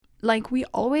like we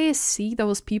always see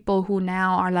those people who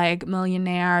now are like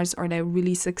millionaires or they're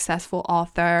really successful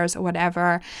authors or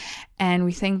whatever, and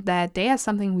we think that they have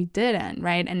something we didn't,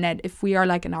 right? And that if we are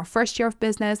like in our first year of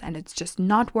business and it's just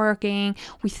not working,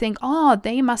 we think, oh,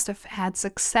 they must have had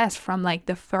success from like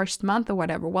the first month or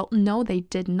whatever. Well, no, they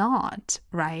did not,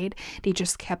 right? They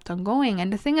just kept on going.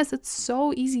 And the thing is, it's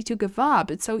so easy to give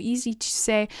up. It's so easy to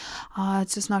say, oh,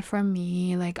 it's just not for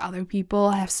me. Like other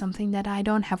people have something that I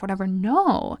don't have, whatever.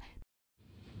 No.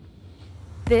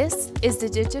 This is the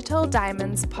Digital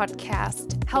Diamonds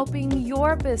podcast, helping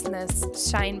your business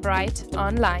shine bright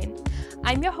online.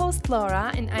 I'm your host,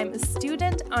 Laura, and I'm a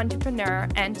student, entrepreneur,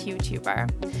 and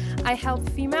YouTuber. I help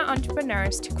female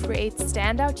entrepreneurs to create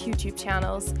standout YouTube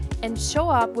channels and show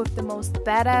up with the most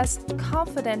badass,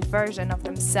 confident version of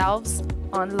themselves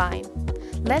online.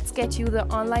 Let's get you the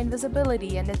online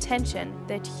visibility and attention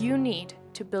that you need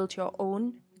to build your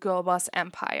own girl boss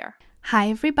empire.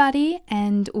 Hi, everybody,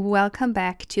 and welcome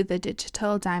back to the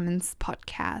Digital Diamonds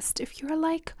podcast. If you're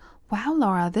like, wow,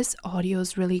 Laura, this audio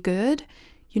is really good,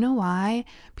 you know why?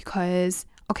 Because,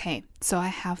 okay, so I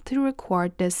have to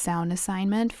record this sound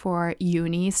assignment for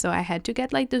uni, so I had to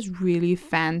get like this really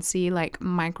fancy like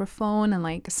microphone and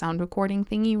like a sound recording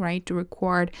thingy, right, to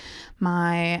record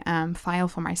my file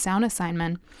for my sound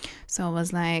assignment. So I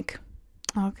was like,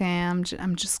 okay, I'm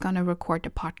just gonna record the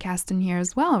podcast in here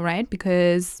as well, right?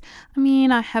 Because, I mean,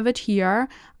 I have it here.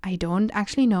 I don't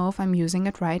actually know if I'm using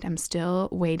it right. I'm still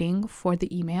waiting for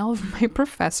the email of my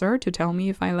professor to tell me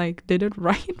if I like did it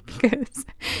right, because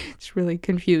it's really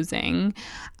confusing.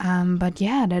 But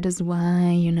yeah, that is why,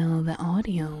 you know, the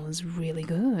audio is really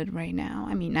good right now.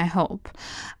 I mean, I hope.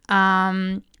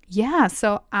 Yeah,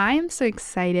 so I'm so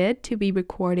excited to be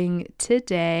recording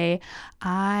today.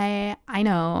 I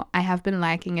know I have been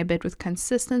lacking a bit with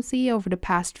consistency over the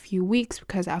past few weeks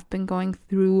because I've been going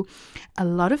through a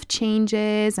lot of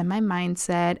changes in my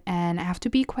mindset, and I have to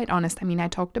be quite honest. I mean, I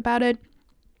talked about it,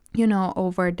 you know,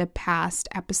 over the past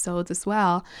episodes as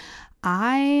well.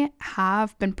 I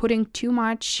have been putting too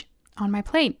much on my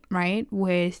plate, right?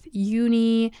 With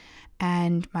uni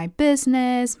and my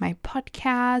business, my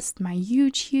podcast, my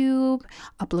YouTube,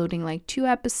 uploading like 2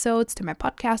 episodes to my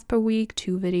podcast per week,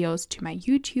 2 videos to my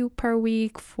YouTube per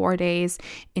week, 4 days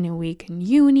in a week in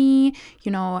uni,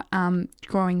 you know,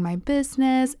 growing my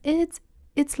business.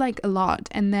 It's like a lot.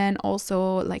 And then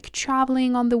also like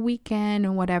traveling on the weekend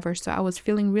and whatever. So I was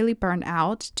feeling really burned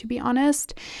out, to be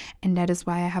honest. And that is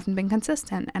why I haven't been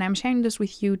consistent. And I'm sharing this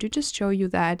with you to just show you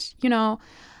that, you know,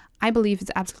 I believe it's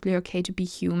absolutely okay to be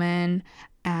human,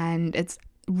 and it's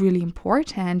really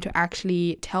important to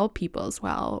actually tell people as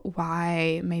well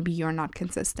why maybe you're not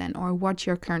consistent or what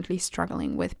you're currently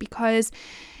struggling with. Because,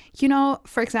 you know,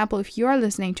 for example, if you're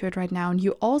listening to it right now and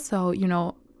you also, you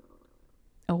know,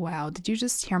 oh wow, did you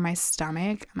just hear my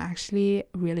stomach? I'm actually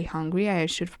really hungry. I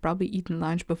should have probably eaten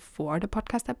lunch before the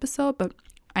podcast episode, but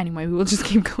anyway, we will just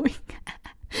keep going.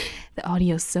 The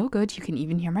audio is so good, you can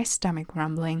even hear my stomach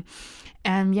rumbling.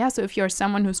 And yeah, so if you're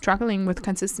someone who's struggling with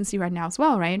consistency right now as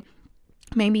well, right?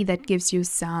 Maybe that gives you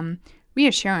some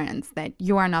reassurance that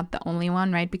you are not the only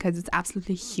one, right? Because it's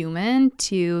absolutely human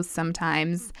to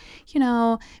sometimes, you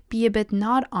know, be a bit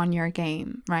not on your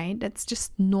game, right? That's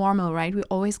just normal, right? We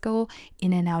always go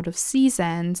in and out of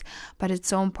seasons, but it's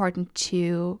so important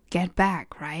to get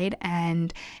back, right?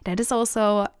 And that is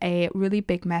also a really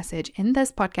big message in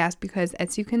this podcast because,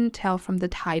 as you can tell from the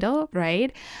title,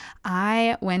 right,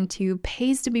 I went to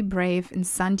Pays to Be Brave in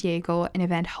San Diego, an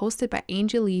event hosted by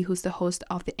Angel Lee, who's the host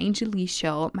of The Angel Lee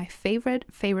Show, my favorite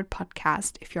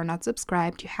podcast. If you're not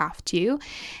subscribed, you have to.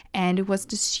 And it was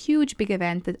this huge big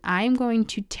event that I'm going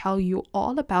to tell you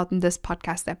all about in this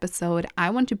podcast episode. I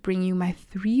want to bring you my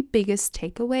 3 biggest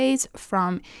takeaways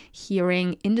from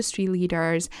hearing industry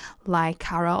leaders like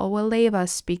Cara Owaleva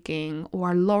speaking,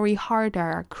 or Lori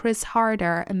Harder, Chris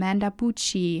Harder, Amanda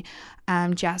Bucci,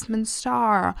 Jasmine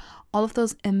Star, all of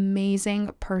those amazing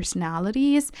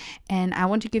personalities. And I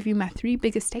want to give you my 3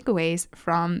 biggest takeaways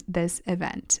from this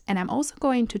event. And I'm also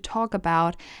going to talk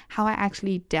about how I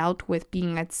actually dealt with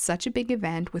being at such a big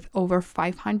event with over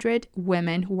 500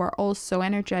 women who are all so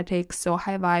energetic, so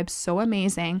high vibes, so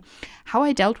amazing, how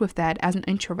I dealt with that as an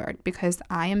introvert, because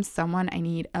I am someone, I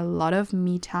need a lot of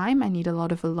me time, I need a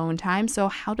lot of alone time. So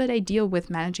how did I deal with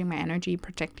managing my energy,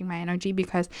 protecting my energy?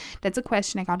 Because that's a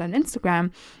question I got on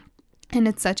Instagram. And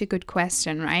it's such a good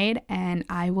question, right? And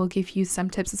I will give you some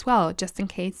tips as well, just in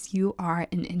case you are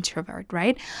an introvert,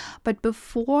 right? But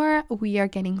before we are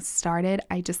getting started,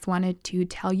 I just wanted to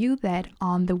tell you that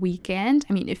on the weekend,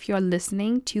 if you're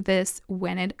listening to this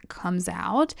when it comes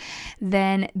out,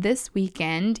 then this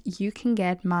weekend you can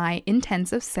get my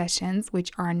intensive sessions,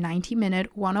 which are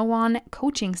 90-minute one-on-one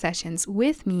coaching sessions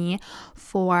with me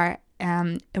for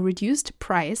a reduced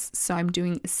price. So I'm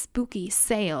doing a spooky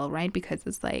sale, right? Because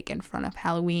it's like in front of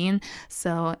Halloween.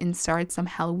 So insert some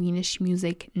Halloweenish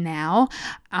music now.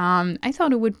 I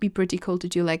thought it would be pretty cool to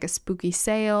do like a spooky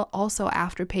sale. Also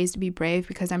after Pays to Be Brave,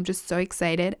 because I'm just so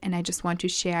excited and I just want to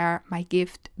share my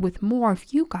gift with more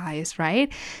of you guys,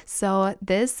 right? So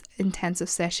this intensive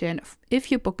session,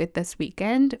 if you book it this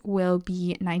weekend, will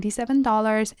be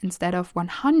 $97 instead of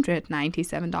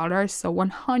 $197. So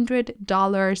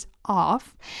 $100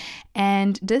 off.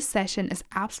 And this session is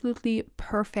absolutely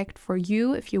perfect for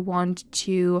you if you want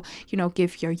to,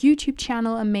 give your YouTube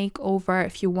channel a makeover,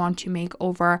 if you want to make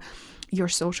over your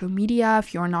social media,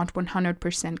 if you're not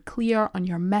 100% clear on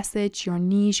your message, your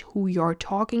niche, who you're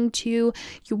talking to,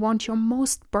 you want your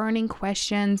most burning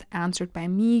questions answered by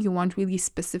me, you want really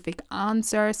specific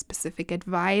answers, specific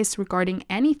advice regarding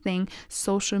anything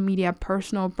social media,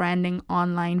 personal branding,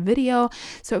 online video.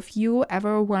 So if you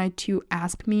ever wanted to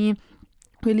ask me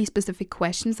really specific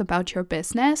questions about your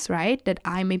business, right, that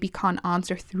I maybe can't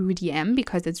answer through DM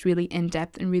because it's really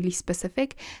in-depth and really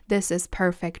specific, this is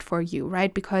perfect for you,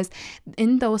 right? Because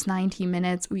in those 90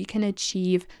 minutes, we can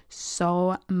achieve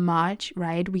so much,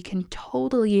 right? We can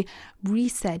totally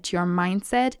reset your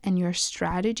mindset and your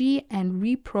strategy and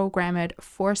reprogram it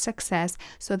for success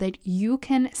so that you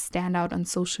can stand out on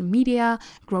social media,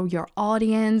 grow your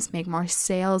audience, make more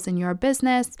sales in your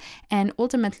business, and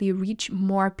ultimately reach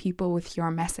more people with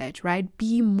your message, right?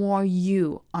 Be more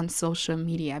you on social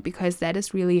media, because that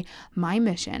is really my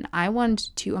mission. I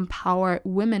want to empower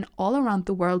women all around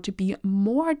the world to be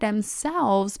more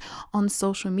themselves on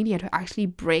social media, to actually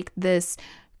break this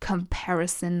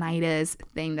comparisonitis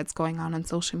thing that's going on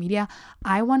social media.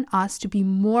 I want us to be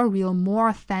more real, more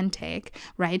authentic,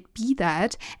 right? Be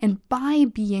that, and by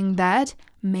being that,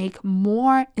 make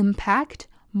more impact,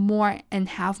 more, and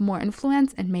have more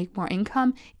influence and make more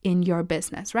income in your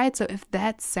business, right? So if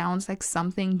that sounds like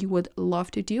something you would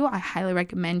love to do, I highly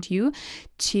recommend you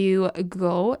to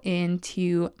go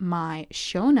into my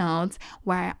show notes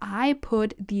where I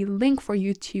put the link for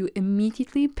you to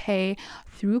immediately pay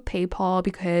through PayPal,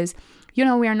 because we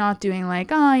are not doing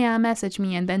like, oh yeah, message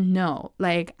me and then no.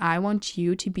 Like, I want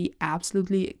you to be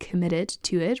absolutely committed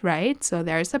to it, right? So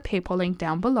there's a PayPal link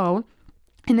down below.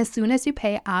 And as soon as you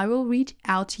pay, I will reach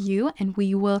out to you and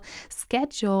we will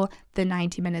schedule the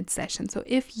 90-minute session. So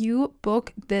if you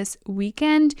book this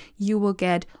weekend, you will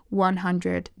get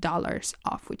 $100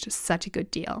 off, which is such a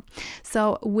good deal.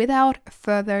 So without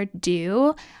further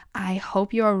ado, I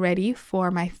hope you are ready for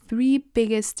my 3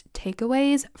 biggest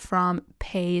takeaways from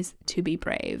Pays to Be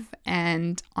Brave.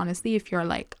 And honestly, if you're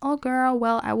like, oh girl,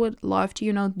 well, I would love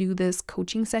to, do this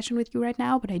coaching session with you right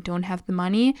now, but I don't have the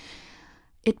money.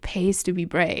 It pays to be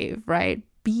brave, right?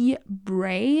 Be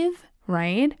brave,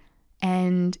 right?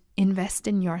 And invest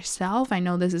in yourself. I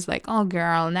know this is like, oh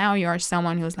girl, now you're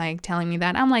someone who's like telling me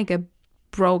that I'm like a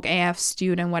broke AF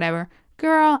student, whatever.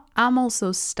 Girl, I'm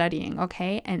also studying,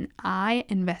 okay? And I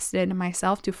invested in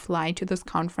myself to fly to this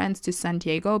conference to San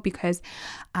Diego because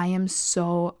I am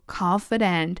so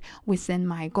confident within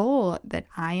my goal that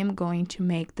I am going to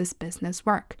make this business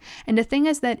work. And the thing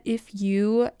is that if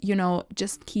you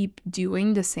just keep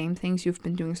doing the same things you've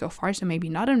been doing so far, so maybe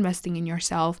not investing in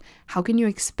yourself, how can you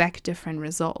expect different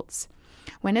results?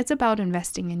 When it's about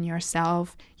investing in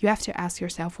yourself, you have to ask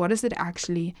yourself, what is it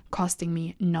actually costing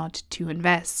me not to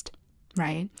invest?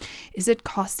 Right? Is it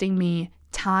costing me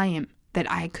time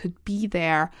that I could be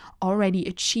there already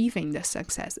achieving this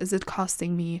success? Is it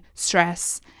costing me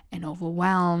stress and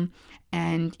overwhelm?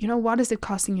 And what is it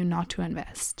costing you not to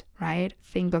invest, right?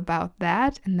 Think about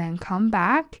that and then come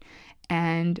back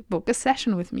and book a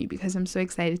session with me, because I'm so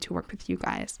excited to work with you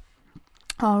guys.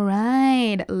 All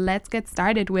right, let's get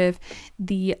started with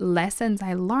the lessons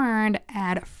I learned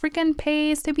at freaking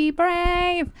Pays to Be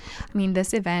Brave.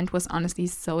 This event was honestly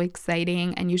so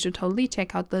exciting, and you should totally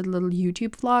check out the little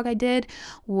YouTube vlog I did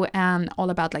all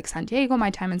about like San Diego, my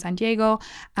time in San Diego,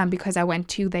 because I went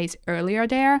 2 days earlier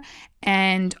there.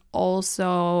 And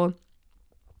also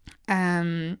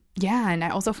yeah, and I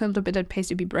also filmed a bit at Pays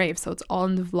to Be Brave, so it's all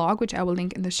in the vlog, which I will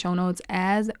link in the show notes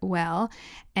as well.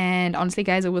 And honestly,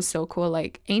 guys, it was so cool.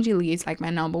 Like, Angie Lee is like my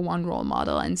number one role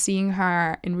model, and seeing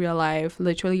her in real life,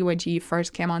 literally when she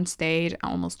first came on stage, I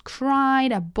almost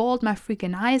cried. I bawled my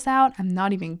freaking eyes out. I'm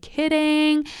not even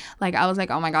kidding. Like, I was like,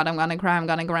 oh my God, I'm gonna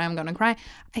cry.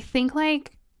 I think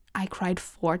like I cried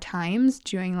 4 times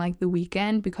during like the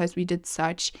weekend because we did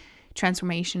such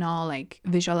transformational like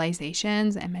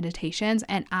visualizations and meditations,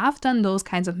 and I've done those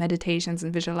kinds of meditations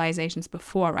and visualizations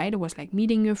before, right? It was like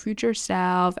meeting your future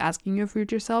self, asking your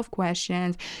future self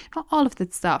questions, all of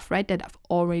that stuff, right, that I've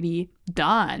already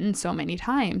done so many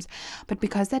times. But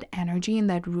because that energy in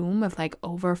that room of like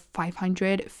over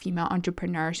 500 female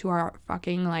entrepreneurs who are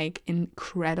fucking like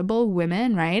incredible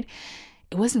women, right,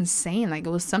 it was insane. Like, it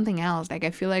was something else. Like,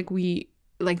 I feel like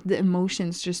the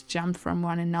emotions just jumped from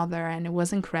one another, and it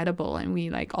was incredible, and we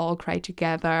like all cried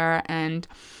together. And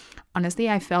honestly,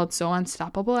 I felt so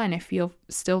unstoppable, and I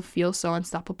still feel so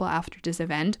unstoppable after this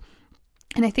event.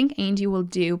 And I think Angie will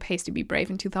do Pays to Be Brave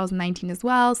in 2019 as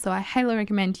well, so I highly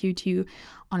recommend you to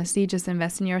honestly just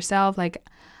invest in yourself. Like,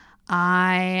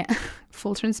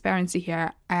 full transparency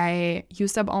here, I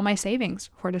used up all my savings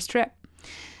for this trip.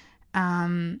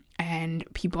 And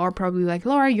people are probably like,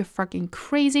 Laura, you're fucking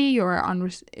crazy, you're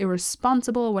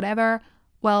irresponsible, whatever.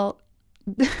 Well,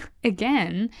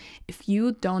 again, if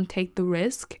you don't take the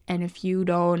risk and if you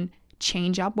don't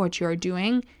change up what you're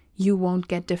doing, you won't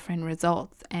get different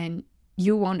results, and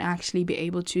you won't actually be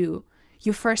able to.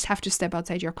 You first have to step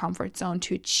outside your comfort zone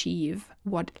to achieve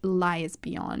what lies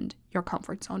beyond your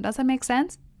comfort zone. Does that make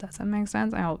sense?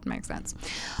 I hope it makes sense.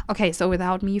 Okay, so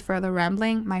without me further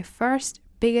rambling, my first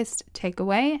biggest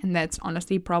takeaway, and that's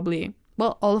honestly probably,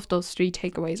 well, all of those 3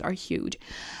 takeaways are huge,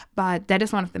 but that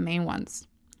is one of the main ones.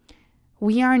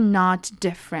 We are not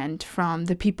different from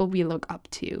the people we look up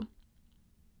to.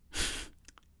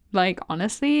 Like,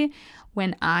 honestly,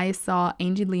 when I saw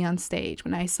Angie Lee on stage,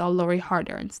 when I saw Lori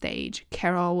Harder on stage,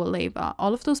 Carol Waleva,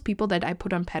 all of those people that I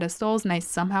put on pedestals and I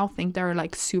somehow think they're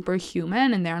like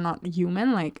superhuman, and they're not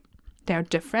human, like they're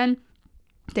different.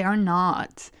 They are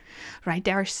not, right?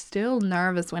 They are still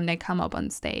nervous when they come up on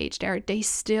stage. They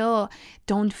still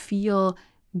don't feel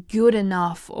good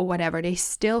enough or whatever. They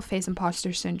still face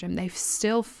imposter syndrome. They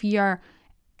still fear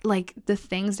like the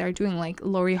things they're doing. Like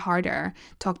Lori Harder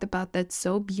talked about that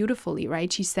so beautifully,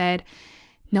 right? She said,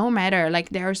 no matter, like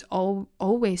there's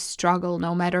always struggle,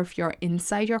 no matter if you're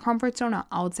inside your comfort zone or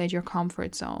outside your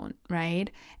comfort zone,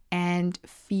 right? And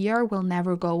fear will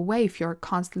never go away if you're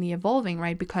constantly evolving,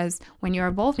 right? Because when you're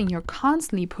evolving, you're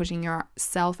constantly pushing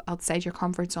yourself outside your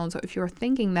comfort zone. So if you're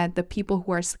thinking that the people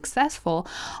who are successful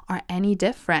are any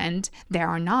different, they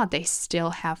are not. They still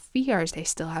have fears. They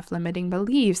still have limiting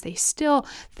beliefs. They still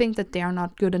think that they are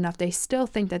not good enough. They still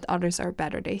think that others are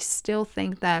better. They still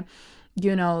think that,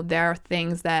 you know, there are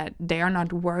things that they are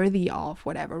not worthy of,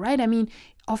 whatever, right? I mean,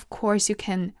 of course, you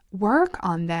can work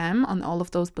on them, on all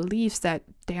of those beliefs that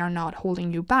they are not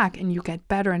holding you back, and you get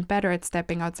better and better at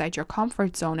stepping outside your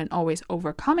comfort zone and always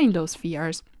overcoming those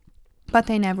fears, but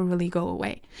they never really go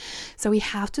away. So we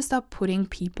have to stop putting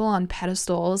people on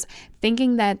pedestals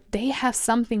thinking that they have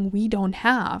something we don't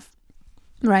have,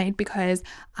 right? Because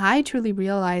I truly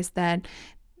realized that,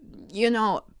 you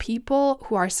know, people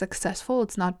who are successful,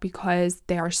 it's not because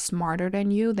they are smarter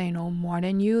than you, they know more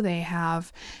than you, they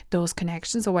have those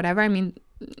connections or whatever. I mean,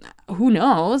 who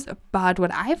knows? But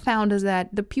what I found is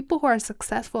that the people who are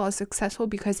successful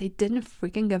because they didn't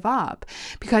freaking give up.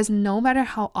 Because no matter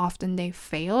how often they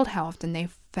failed, how often they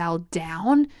fell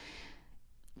down,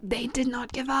 they did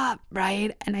not give up,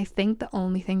 right? And I think the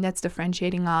only thing that's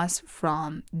differentiating us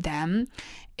from them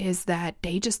is that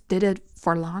they just did it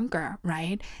for longer,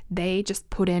 right? They just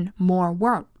put in more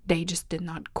work. They just did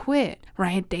not quit,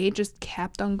 right? They just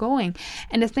kept on going.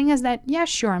 And the thing is that, yeah,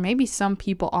 sure, maybe some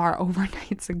people are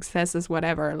overnight successes,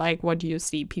 whatever. Like, what do you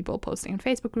see people posting in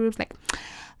Facebook groups? Like,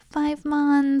 5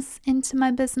 months into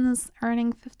my business,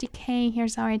 earning 50K.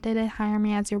 Here's how I did it. Hire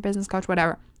me as your business coach,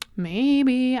 whatever.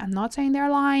 Maybe, I'm not saying they're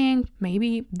lying,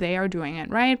 maybe they are doing it,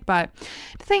 right? But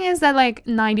the thing is that like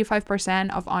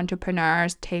 95% of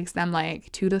entrepreneurs takes them like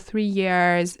 2 to 3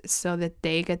 years so that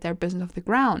they get their business off the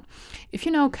ground. If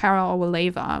you know Carol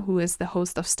Waleva, who is the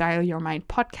host of Style Your Mind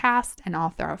podcast and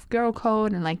author of Girl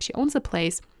Code, and like she owns a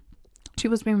place, she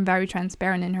was being very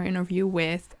transparent in her interview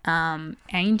with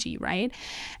Angie, right?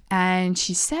 And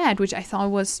she said, which I thought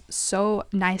was so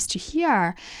nice to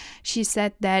hear, she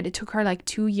said that it took her like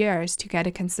 2 years to get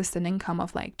a consistent income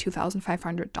of like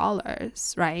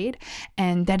 $2,500, right?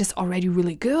 And that is already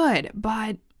really good.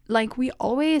 But like we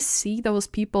always see those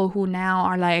people who now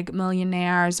are like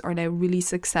millionaires or they're really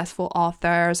successful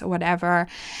authors or whatever,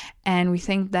 and we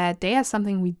think that they have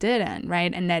something we didn't,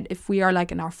 right? And that if we are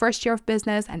like in our first year of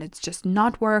business and it's just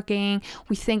not working,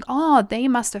 we think, oh, they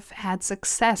must have had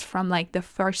success from like the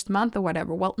first month or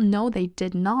whatever. Well, no, they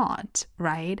did not,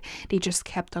 right? They just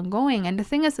kept on going. And the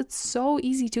thing is, it's so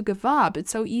easy to give up.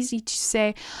 It's so easy to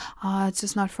say, oh, it's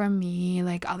just not for me.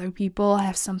 Like other people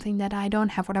have something that I don't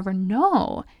have, whatever.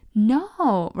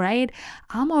 No, right?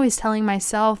 I'm always telling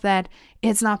myself that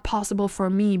it's not possible for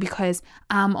me because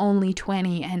I'm only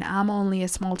 20 and I'm only a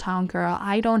small town girl.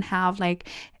 I don't have like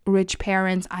rich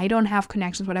parents. I don't have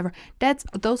connections, whatever.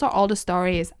 Those are all the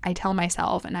stories I tell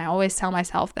myself. And I always tell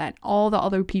myself that all the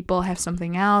other people have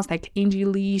something else. Like Angie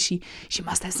Lee, she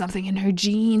must have something in her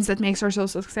genes that makes her so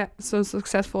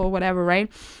successful or whatever,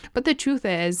 right? But the truth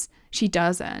is, she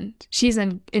doesn't. She's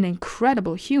an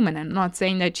incredible human. I'm not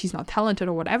saying that she's not talented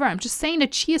or whatever. I'm just saying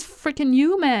that she is freaking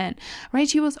human, right?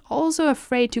 She was also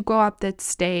afraid to go up that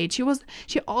stage.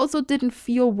 She also didn't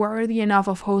feel worthy enough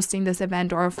of hosting this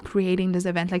event or of creating this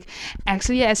event. Like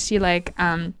actually, as she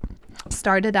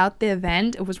started out the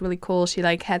event, it was really cool. She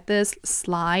like had this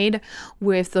slide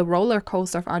with the roller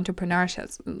coaster of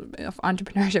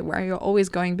entrepreneurship where you're always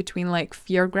going between like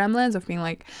fear gremlins of being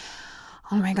like,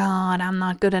 oh my God, I'm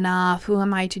not good enough. Who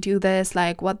am I to do this?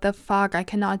 Like, what the fuck? I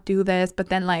cannot do this. But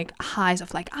then like highs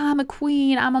of like, I'm a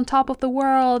queen. I'm on top of the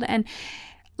world. And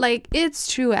like,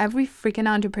 it's true. Every freaking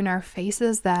entrepreneur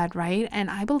faces that, right? And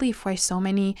I believe why so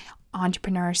many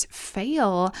entrepreneurs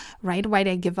fail, right? Why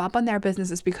they give up on their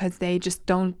businesses because they just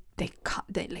don't keep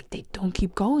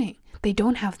going. They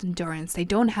don't have the endurance. They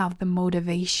don't have the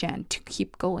motivation to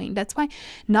keep going. That's why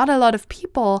not a lot of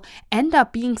people end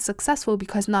up being successful,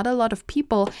 because not a lot of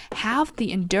people have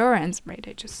the endurance, right?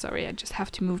 I just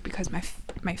have to move because my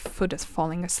foot is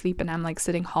falling asleep and I'm like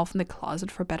sitting half in the closet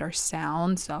for better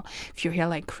sound. So if you hear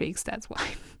like creaks, that's why.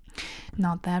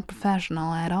 Not that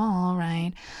professional at all,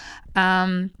 right?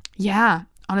 Yeah,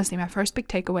 honestly, my first big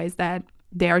takeaway is that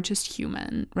they are just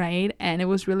human, right? And it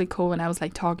was really cool when I was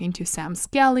like talking to Sam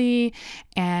Skelly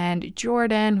and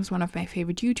Jordan, who's one of my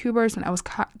favorite YouTubers, and I was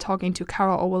talking to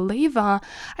Carol Owaleva.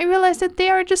 I realized that they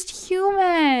are just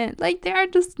human. Like they are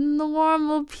just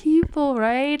normal people,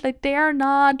 right? Like they are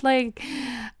not like,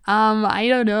 I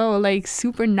don't know, like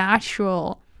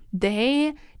supernatural.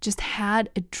 They just had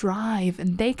a drive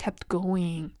and they kept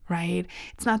going, right?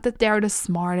 It's not that they're the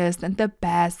smartest and the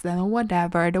best and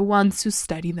whatever, the ones who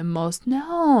study the most.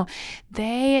 No,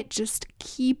 they just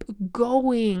keep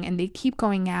going and they keep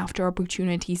going after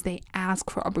opportunities. They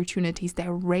ask for opportunities. They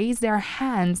raise their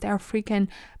hands. They're freaking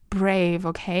brave,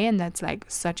 okay? And that's like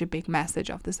such a big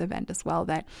message of this event as well,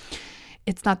 that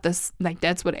it's not this, like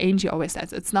that's what Angie always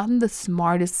says. It's not the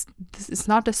smartest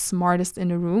in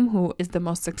the room who is the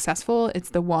most successful.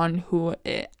 It's the one who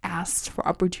asks for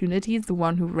opportunities, the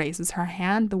one who raises her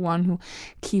hand, the one who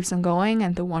keeps on going,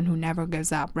 and the one who never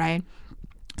gives up, right?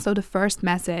 So the first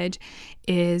message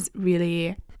is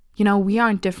really, we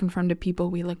aren't different from the people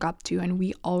we look up to, and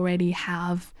we already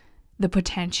have the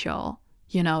potential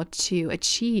to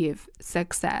achieve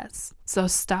success. So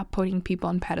stop putting people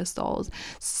on pedestals.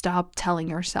 Stop telling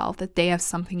yourself that they have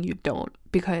something you don't,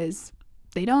 because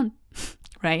they don't,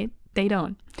 right? They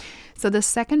don't. So the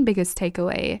second biggest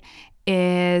takeaway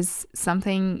is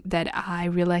something that I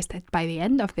realized that by the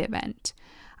end of the event.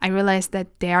 I realized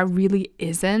that there really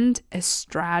isn't a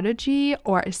strategy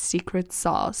or a secret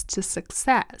sauce to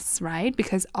success, right?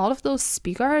 Because all of those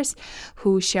speakers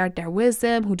who shared their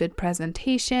wisdom, who did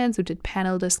presentations, who did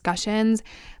panel discussions,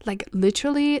 like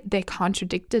literally they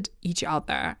contradicted each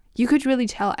other. You could really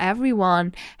tell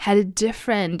everyone had a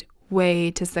different way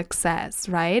to success,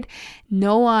 right?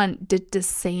 No one did the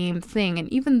same thing.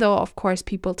 And even though, of course,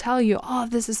 people tell you, oh,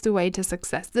 this is the way to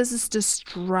success, this is the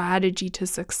strategy to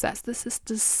success, this is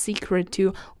the secret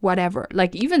to whatever.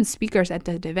 Like even speakers at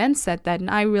the event said that, and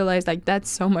I realized like that's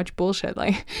so much bullshit.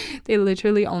 Like they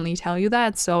literally only tell you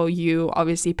that, so you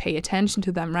obviously pay attention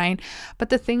to them, right?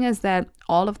 But the thing is that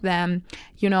all of them,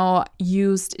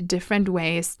 used different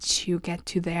ways to get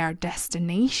to their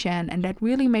destination. And that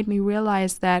really made me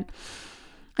realize that,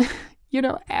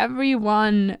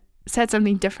 everyone said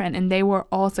something different and they were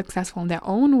all successful in their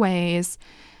own ways.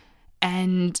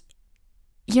 And,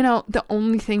 the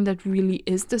only thing that really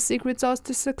is the secret sauce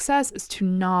to success is to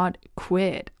not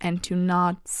quit and to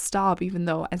not stop, even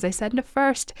though, as I said in the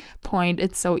first point,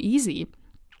 it's so easy.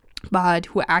 But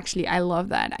who actually, I love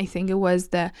that. I think it was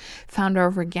the founder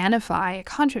of Organifi,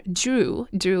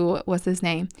 Drew was his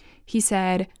name. He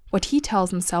said what he tells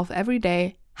himself every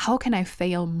day: how can I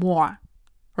fail more?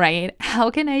 right?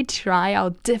 How can I try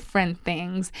out different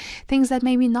things that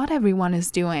maybe not everyone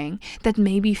is doing, that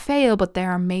maybe fail, but they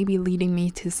are maybe leading me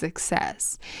to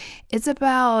success? It's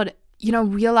about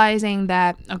realizing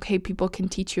that, okay, people can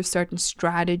teach you certain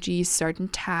strategies, certain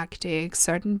tactics,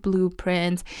 certain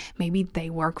blueprints. Maybe they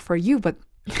work for you, but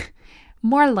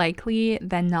more likely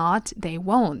than not, they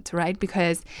won't, right?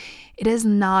 Because it is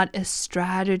not a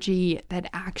strategy that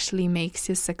actually makes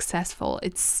you successful.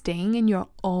 It's staying in your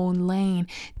own lane,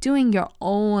 doing your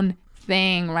own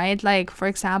thing, right? Like, for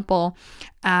example,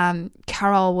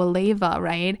 Carol Waleva,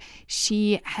 right?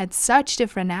 She had such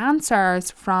different answers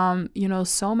from,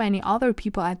 so many other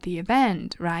people at the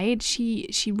event, right?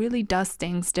 She really does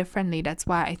things differently. That's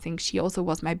why I think she also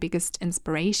was my biggest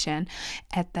inspiration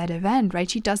at that event, right?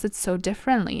 She does it so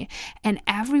differently. And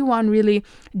everyone really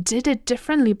did it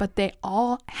differently, but they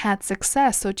all had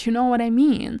success. So do you know what I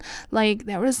mean? Like,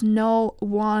 there is no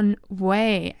one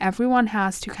way. Everyone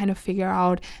has to kind of figure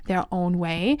out their own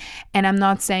way. And I'm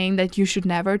not saying that you should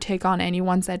never take on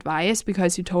anyone's advice,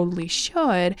 because you totally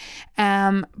should,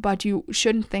 but you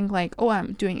shouldn't think like, oh,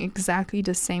 I'm doing exactly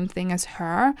the same thing as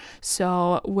her,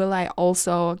 so will I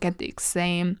also get the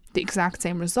exact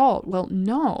same result? Well,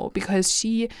 no, because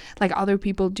she, like other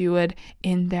people, do it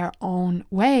in their own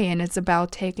way, and it's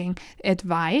about taking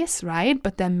advice, right,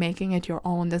 but then making it your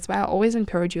own. That's why I always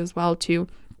encourage you as well to,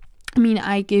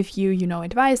 I give you,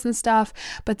 advice and stuff,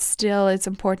 but still it's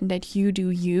important that you do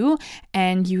you,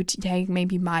 and you take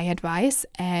maybe my advice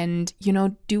and,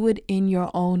 do it in your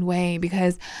own way,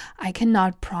 because I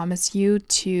cannot promise you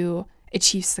to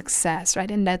achieve success,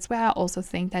 right? And that's why I also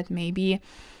think that maybe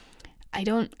I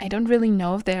don't really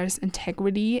know if there's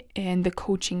integrity in the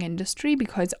coaching industry,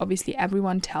 because obviously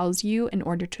everyone tells you in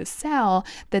order to sell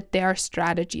that their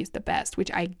strategy is the best,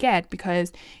 which I get,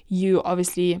 because you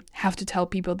obviously have to tell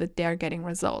people that they're getting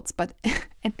results. But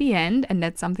at the end, and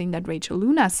that's something that Rachel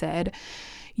Luna said,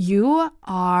 you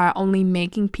are only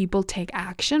making people take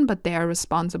action, but they are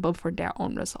responsible for their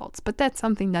own results. But that's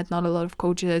something that not a lot of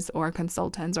coaches or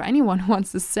consultants or anyone who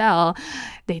wants to sell,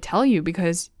 they tell you,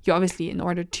 because you obviously, in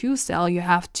order to sell, you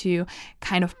have to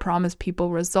kind of promise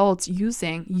people results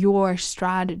using your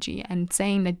strategy and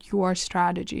saying that your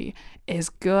strategy is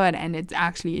good and it's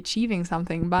actually achieving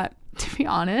something. But to be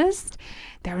honest,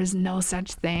 there is no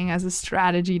such thing as a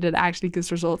strategy that actually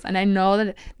gives results. And I know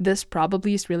that this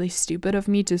probably is really stupid of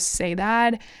me to say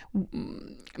that,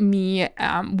 me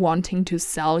wanting to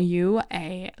sell you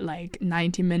a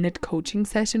 90-minute coaching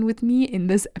session with me in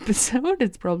this episode.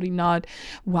 It's probably not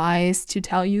wise to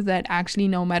tell you that actually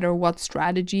no matter what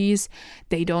strategies,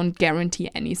 they don't guarantee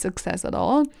any success at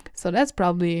all. So that's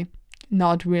probably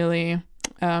not really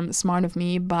smart of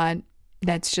me, but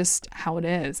that's just how it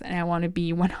is. And I want to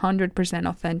be 100%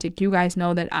 authentic. You guys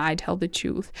know that I tell the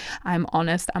truth. I'm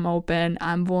honest, I'm open,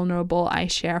 I'm vulnerable. I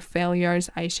share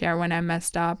failures. I share when I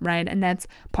messed up, right? And that's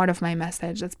part of my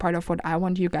message. That's part of what I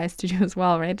want you guys to do as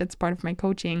well, right? That's part of my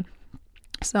coaching.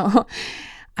 So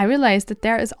I realized that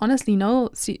there is honestly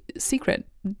no secret.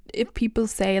 If people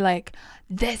say like,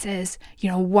 this is,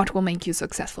 what will make you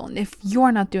successful, and if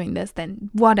you're not doing this, then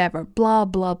whatever, blah,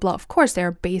 blah, blah. Of course, there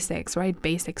are basics, right?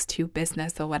 Basics to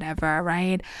business or whatever,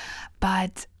 right?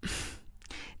 But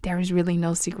there is really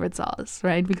no secret sauce,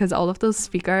 right? Because all of those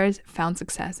speakers found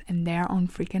success in their own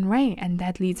freaking way. And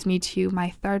that leads me to my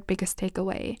third biggest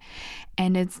takeaway.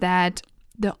 And it's that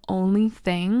the only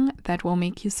thing that will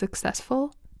make you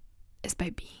successful is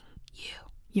by being you.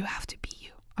 You have to be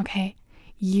you, okay?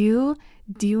 You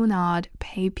do not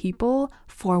pay people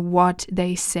for what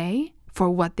they say, for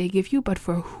what they give you, but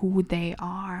for who they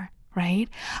are, right?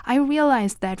 I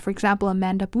realized that, for example,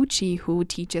 Amanda Bucci, who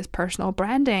teaches personal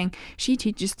branding, she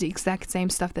teaches the exact same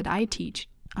stuff that I teach.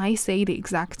 I say the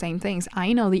exact same things.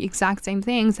 I know the exact same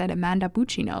things that Amanda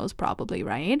Bucci knows, probably,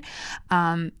 right?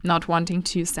 Not wanting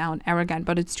to sound arrogant,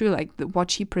 but it's true. Like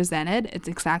what she presented, it's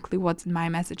exactly what's in my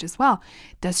message as well.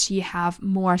 Does she have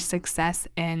more success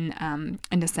in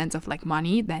the sense of like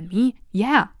money than me?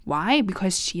 Yeah. Why?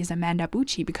 Because she is Amanda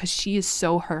Bucci, because she is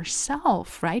so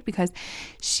herself, right? Because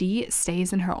she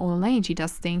stays in her own lane. She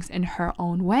does things in her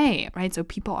own way, right? So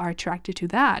people are attracted to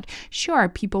that. Sure,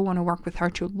 people want to work with her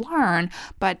to learn,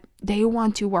 but they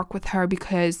want to work with her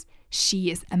because she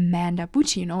is Amanda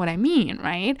Bucci, you know what I mean,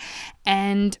 right?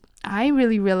 And I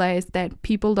really realized that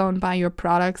people don't buy your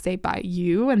products, they buy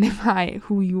you, and they buy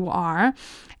who you are.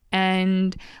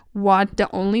 And what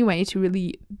the only way to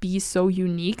really be so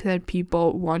unique that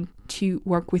people want to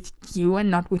work with you and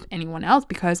not with anyone else,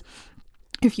 because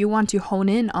if you want to hone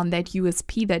in on that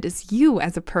USP that is you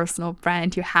as a personal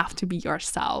brand, you have to be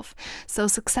yourself. So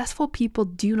successful people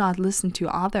do not listen to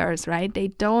others, right? They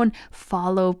don't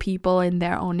follow people in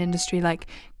their own industry. Like,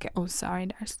 oh, sorry,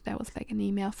 that was like an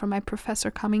email from my professor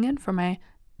coming in for my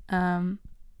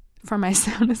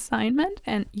sound assignment.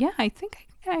 And yeah, I think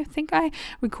I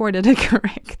recorded it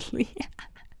correctly.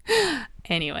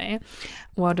 Anyway,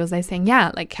 what was I saying?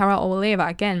 Yeah, like Cara Oleva,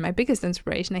 again, my biggest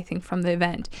inspiration, I think, from the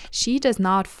event. She does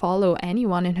not follow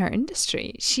anyone in her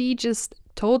industry. She just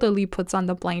totally puts on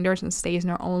the blinders and stays in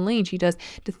her own lane. She does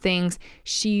the things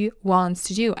she wants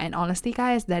to do. And honestly,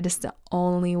 guys, that is the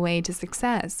only way to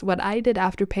success. What I did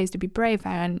after Pays to Be Brave,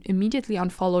 I immediately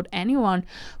unfollowed anyone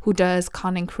who does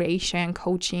content creation,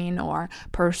 coaching, or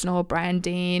personal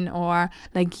branding, or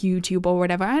like YouTube or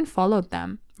whatever. I unfollowed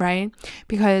them. Right?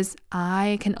 Because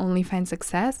I can only find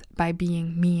success by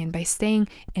being me and by staying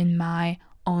in my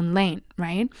own lane,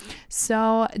 right?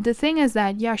 So the thing is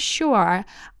that, yeah, sure,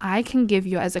 I can give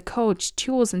you as a coach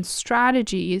tools and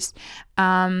strategies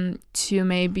to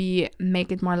maybe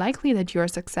make it more likely that you're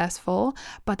successful,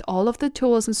 but all of the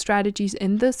tools and strategies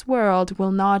in this world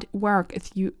will not work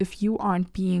if you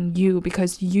aren't being you,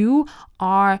 because you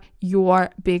are your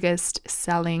biggest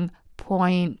selling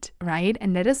point, right?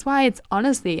 And that is why it's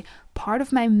honestly part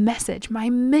of my message,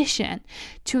 my mission,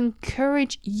 to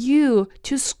encourage you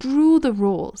to screw the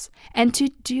rules and to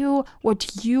do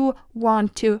what you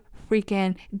want to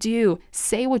freaking do.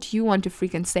 Say what you want to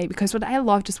freaking say. Because what I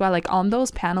loved as well, like on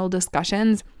those panel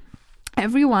discussions,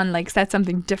 everyone like said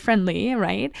something differently,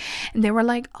 right? And they were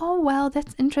like, oh, well,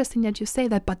 that's interesting that you say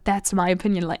that, but that's my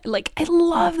opinion. Like I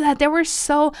love that. They were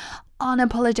so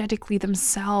unapologetically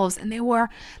themselves, and they were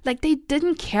like, they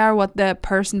didn't care what the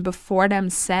person before them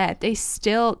said. They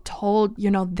still told,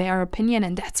 their opinion,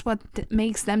 and that's what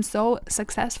makes them so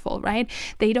successful, right?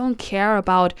 They don't care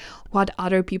about what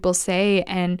other people say,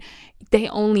 and they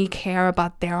only care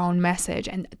about their own message,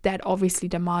 and that obviously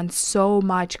demands so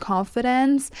much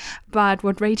confidence. But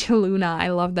what Rachel Luna, I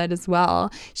love that as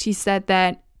well, she said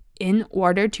that in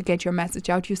order to get your message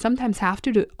out, you sometimes have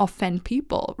to offend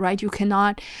people, right? You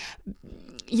cannot,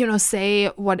 say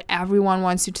what everyone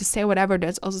wants you to say, whatever.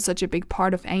 That's also such a big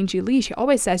part of Angie Lee. She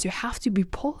always says you have to be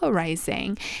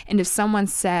polarizing. And if someone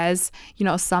says,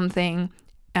 something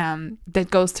that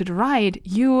goes to the right,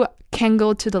 you can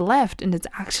go to the left, and it's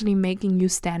actually making you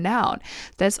stand out.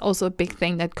 That's also a big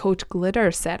thing that Coach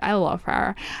Glitter said. I love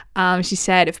her. She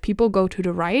said, if people go to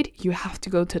the right, you have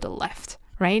to go to the left.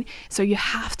 Right? So you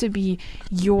have to be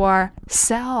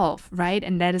yourself, right?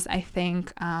 And that is, I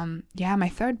think, my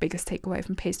third biggest takeaway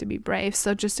from Pays to Be Brave.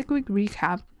 So just a quick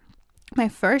recap. My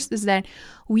first is that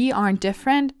we aren't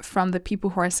different from the people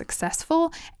who are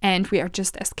successful, and we are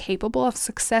just as capable of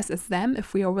success as them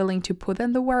if we are willing to put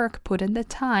in the work, put in the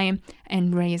time,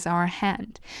 and raise our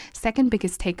hand. Second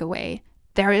biggest takeaway,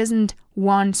 there isn't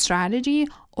one strategy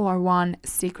or one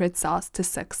secret sauce to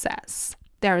success.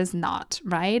 There is not,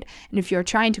 right? And if you're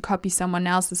trying to copy someone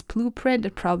else's blueprint,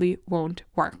 it probably won't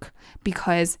work.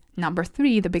 Because number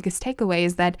 3, the biggest takeaway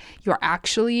is that your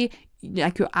actual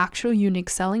unique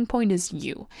selling point is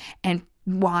you. And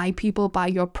why people buy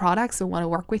your products and want to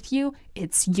work with you,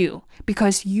 it's you,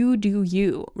 because you do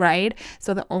you, right?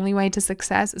 So the only way to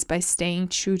success is by staying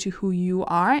true to who you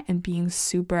are and being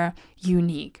super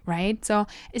unique, right? So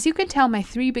as you can tell, my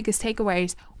 3 biggest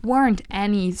takeaways weren't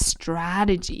any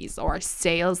strategies or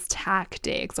sales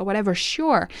tactics or whatever.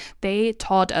 Sure, they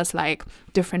taught us like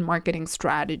different marketing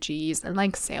strategies and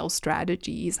like sales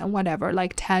strategies and whatever,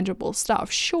 like tangible stuff,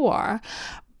 sure.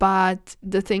 But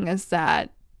the thing is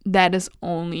that is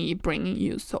only bringing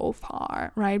you so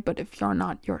far, right? But if you're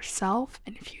not yourself,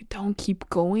 and if you don't keep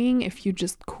going, if you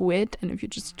just quit, and if you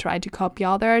just try to copy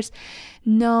others,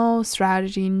 no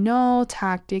strategy, no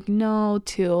tactic, no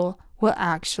tool will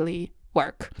actually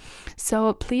work.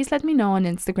 So please let me know on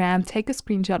Instagram, take a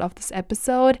screenshot of this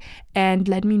episode and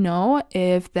let me know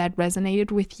if that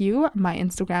resonated with you. My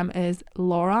Instagram is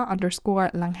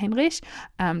Laura_Langheinrich.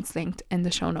 It's linked in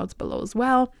the show notes below as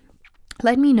well.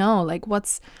 Let me know like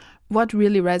what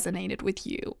really resonated with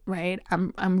you, right?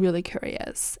 I'm really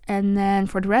curious. And then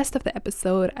for the rest of the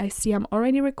episode, I see I'm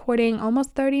already recording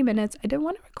almost 30 minutes. I didn't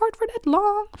want to record for that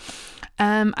long.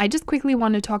 I just quickly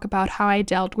want to talk about how I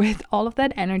dealt with all of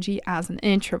that energy as an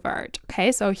introvert.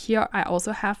 Okay, so here I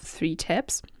also have 3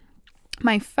 tips.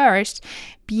 My first,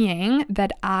 being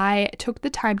that I took the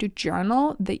time to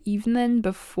journal the evening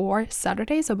before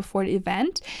Saturday, so before the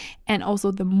event, and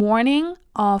also the morning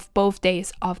of both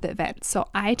days of the event. So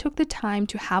I took the time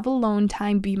to have alone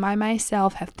time, be by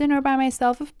myself, have dinner by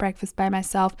myself, have breakfast by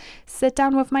myself, sit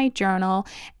down with my journal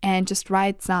and just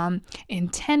write some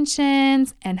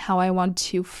intentions and how I want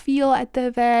to feel at the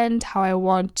event, how I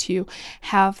want to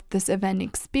have this event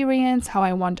experience, how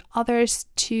I want others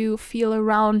to feel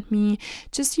around me.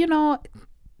 Just,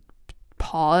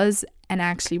 pause and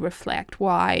actually reflect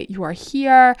why you are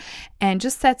here and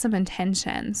just set some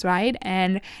intentions, right?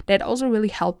 And that also really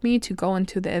helped me to go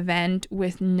into the event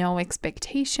with no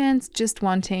expectations, just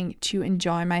wanting to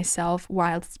enjoy myself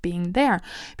whilst being there.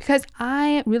 Because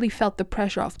I really felt the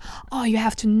pressure of, you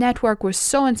have to network with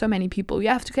so and so many people, you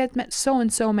have to get so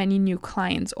and so many new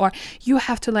clients, or you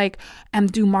have to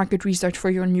do market research for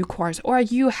your new course, or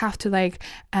you have to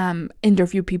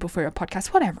interview people for your podcast,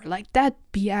 whatever, that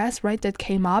BS, right? That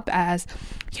came up as,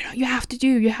 you have to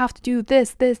do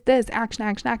this,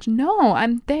 action. No,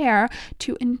 I'm there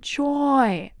to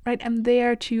enjoy, right? I'm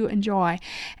there to enjoy.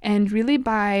 And really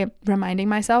by reminding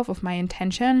myself of my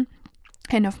intention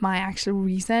and of my actual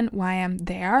reason why I'm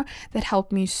there, that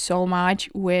helped me so much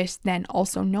with then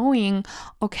also knowing,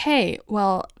 okay,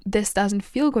 well, this doesn't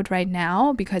feel good right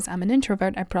now because I'm an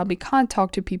introvert. I probably can't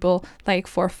talk to people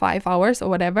for 5 hours or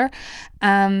whatever.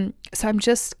 So I'm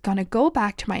just gonna go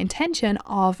back to my intention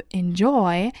of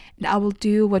enjoy, and I will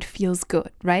do what feels good,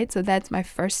 right? So that's my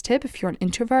first tip. If you're an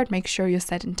introvert, make sure you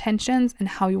set intentions and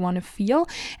how you want to feel,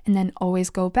 and then always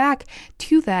go back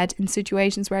to that in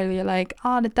situations where you're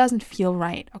that doesn't feel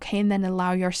right, okay? And then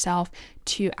allow yourself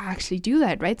to actually do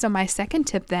that, right? So my second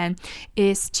tip then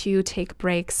is to take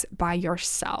breaks by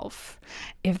yourself,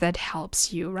 if that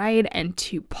helps you, right? And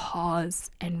to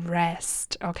pause and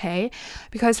rest, okay?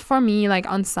 Because for me,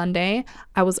 on Sunday,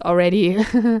 I was already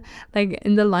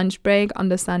in the lunch break on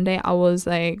the Sunday, I was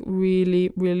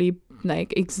really, really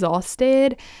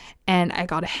exhausted, and I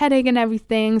got a headache and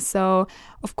everything. So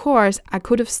of course I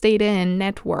could have stayed in,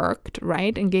 networked,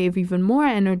 right, and gave even more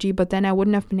energy, but then I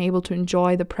wouldn't have been able to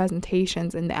enjoy the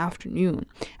presentations in the afternoon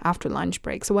after lunch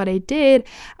break. So what I did,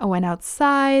 I went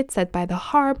outside, sat by the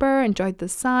harbor, enjoyed the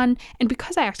sun, and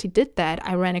because I actually did that,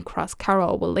 I ran across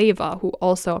Carol Waleva, who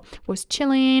also was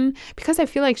chilling, because I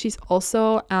feel she's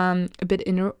also a bit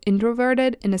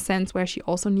introverted in a sense where she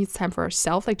also needs time for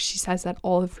herself. She says that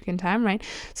all the freaking time, right?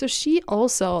 So she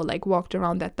also walked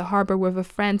around at the harbor with a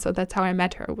friend, so that's how I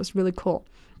met her. It was really cool.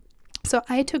 So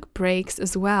I took breaks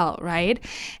as well, right?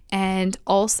 And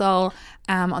also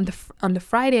on the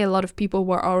Friday, a lot of people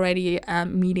were already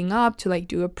meeting up to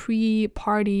do a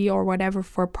pre-party or whatever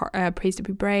for Praise to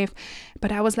Be Brave.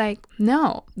 But I was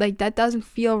no, that doesn't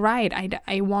feel right.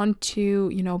 I want to,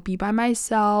 be by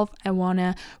myself. I want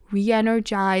to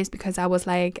re-energize, because I was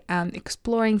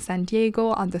exploring San Diego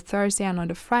on the Thursday and on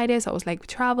the Friday. So I was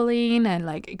traveling and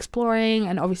exploring,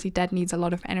 and obviously that needs a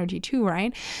lot of energy too,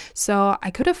 right? So I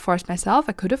could have forced myself.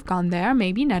 I could have gone there,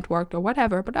 maybe networked or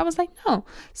whatever, but I was no.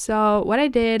 So what I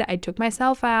did, I took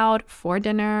myself out for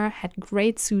dinner, had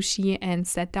great sushi, and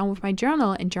sat down with my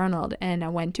journal and journaled, and I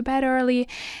went to bed early.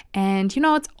 And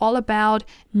it's all about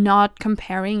not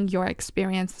comparing your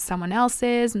experience to someone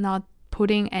else's, not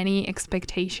putting any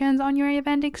expectations on your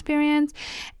event experience.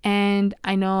 And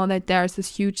I know that there's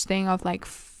this huge thing of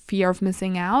fear of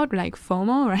missing out,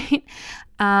 FOMO,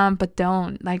 right? But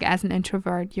don't, as an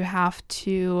introvert, you have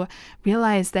to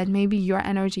realize that maybe your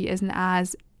energy isn't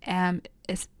as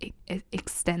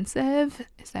extensive,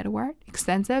 is that a word?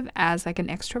 Extensive as an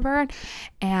extrovert,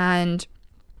 and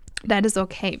that is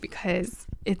okay, because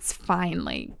it's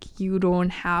fine. You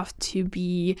don't have to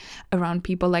be around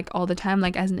people all the time.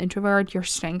 As an introvert, your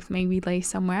strength maybe lays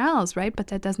somewhere else, right? But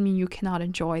that doesn't mean you cannot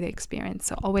enjoy the experience.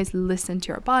 So always listen to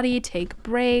your body, take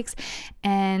breaks,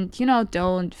 and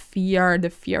don't fear the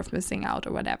fear of missing out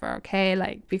or whatever,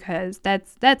 okay? Because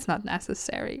that's not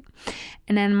necessary.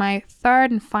 And then my third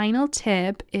and final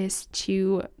tip is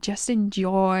to just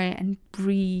enjoy and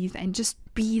breathe and just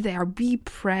be there, be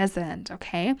present,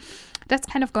 okay? That's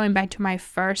kind of going back to my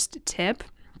first tip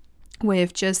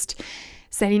with just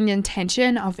setting the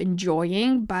intention of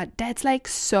enjoying, but that's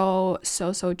so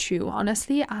true.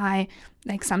 Honestly, I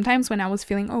sometimes when I was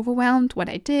feeling overwhelmed, what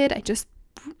I did, I just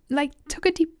took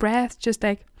a deep breath, just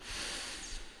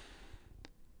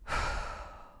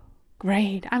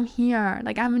great, I'm here,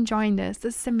 I'm enjoying this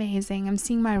is amazing, I'm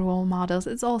seeing my role models,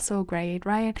 it's all so great,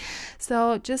 right?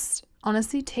 So just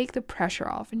honestly take the pressure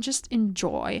off and just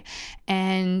enjoy.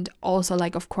 And also,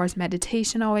 like, of course,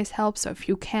 meditation always helps. So if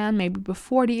you can, maybe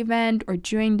before the event or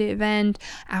during the event,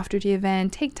 after the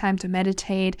event, take time to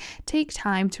meditate, take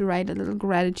time to write a little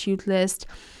gratitude list.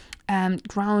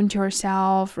 Ground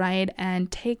yourself, right?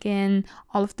 And take in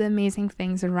all of the amazing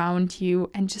things around you,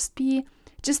 and just be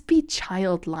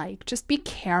childlike, just be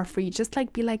carefree, just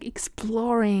like be like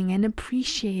exploring and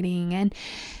appreciating, and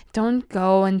don't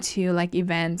go into like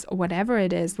events or whatever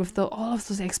it is with all of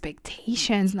those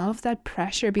expectations and all of that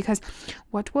pressure, because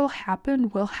what will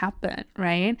happen,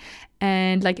 right?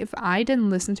 And like, if I didn't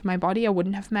listen to my body, I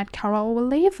wouldn't have met Cara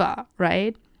Oleva,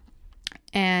 right?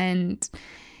 And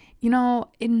you know,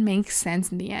 it makes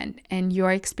sense in the end, and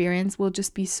your experience will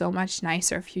just be so much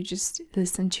nicer if you just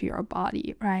listen to your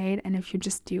body, right? And if you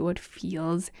just do what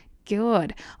feels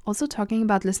good. Also, talking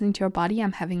about listening to your body,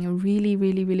 I'm having a really,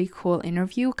 really, really cool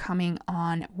interview coming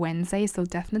on Wednesday, so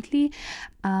definitely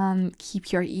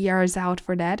keep your ears out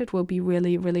for that. It will be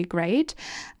really, really great.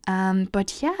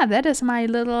 But yeah, that is my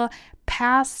little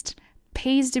past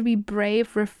Pays to Be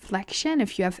Brave reflection.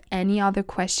 If you have any other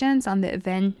questions on the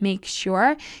event, make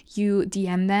sure you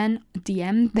DM them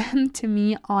to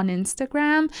me on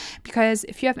Instagram, because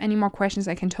if you have any more questions,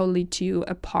 I can totally do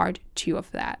a part 2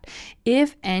 of that.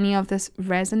 If any of this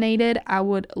resonated, I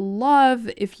would love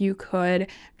if you could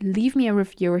leave me a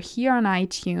review here on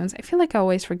iTunes. I feel like I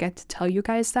always forget to tell you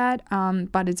guys that,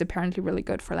 but it's apparently really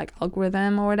good for like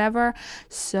algorithm or whatever.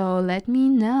 So let me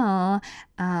know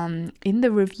in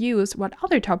the reviews what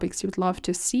other topics you'd love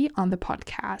to see on the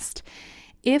podcast.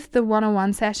 If the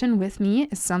one-on-one session with me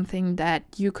is something that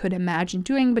you could imagine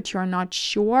doing, but you're not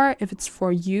sure if it's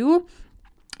for you,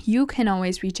 you can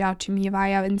always reach out to me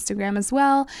via Instagram as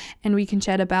well, and we can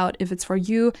chat about if it's for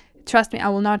you. Trust me, I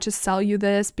will not just sell you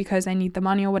this because I need the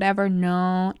money or whatever.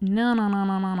 No.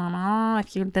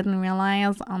 If you didn't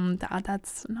realize,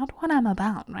 that's not what I'm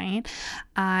about, right?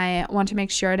 I want to make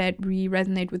sure that we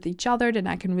resonate with each other, that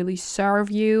I can really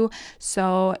serve you.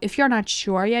 So if you're not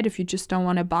sure yet, if you just don't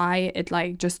want to buy it,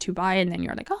 like just to buy it, and then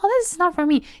you're like, oh, this is not for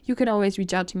me, you could always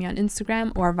reach out to me on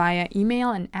Instagram or via email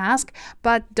and ask.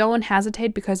 But don't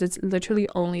hesitate, because it's literally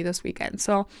only this weekend.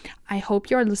 So I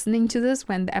hope you're listening to this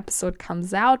when the episode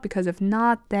comes out, because if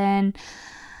not, then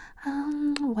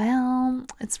well,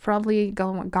 it's probably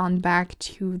gone back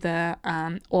to the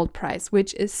old price,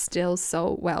 which is still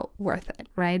so well worth it,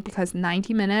 right? Because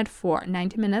 90 minutes for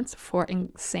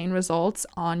insane results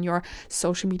on your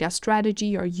social media strategy,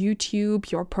 your YouTube,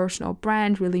 your personal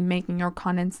brand, really making your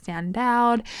content stand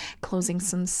out, closing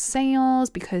some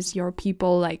sales because your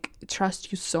people like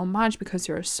trust you so much because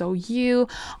you're so you,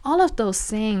 all of those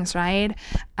things, right?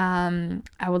 I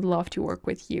would love to work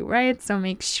with you, right? So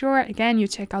make sure, again, you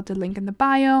check out the link in the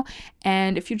bio,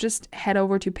 and if you just head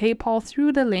over to PayPal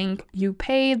through the link, you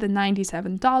pay the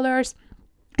 $97.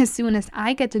 As soon as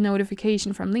I get the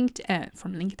notification from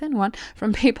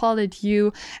PayPal that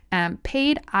you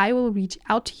paid, I will reach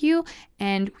out to you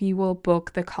and we will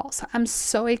book the call. So I'm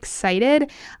so excited.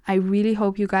 I really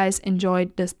hope you guys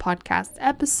enjoyed this podcast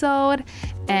episode.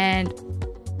 And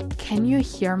can you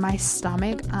hear my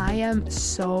stomach? I am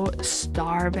so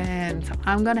starving. So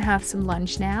I'm gonna have some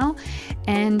lunch now.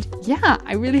 And yeah,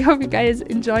 I really hope you guys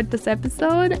enjoyed this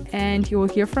episode, and you will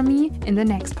hear from me in the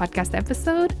next podcast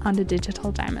episode on the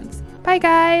Digital Diamonds. Bye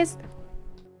guys!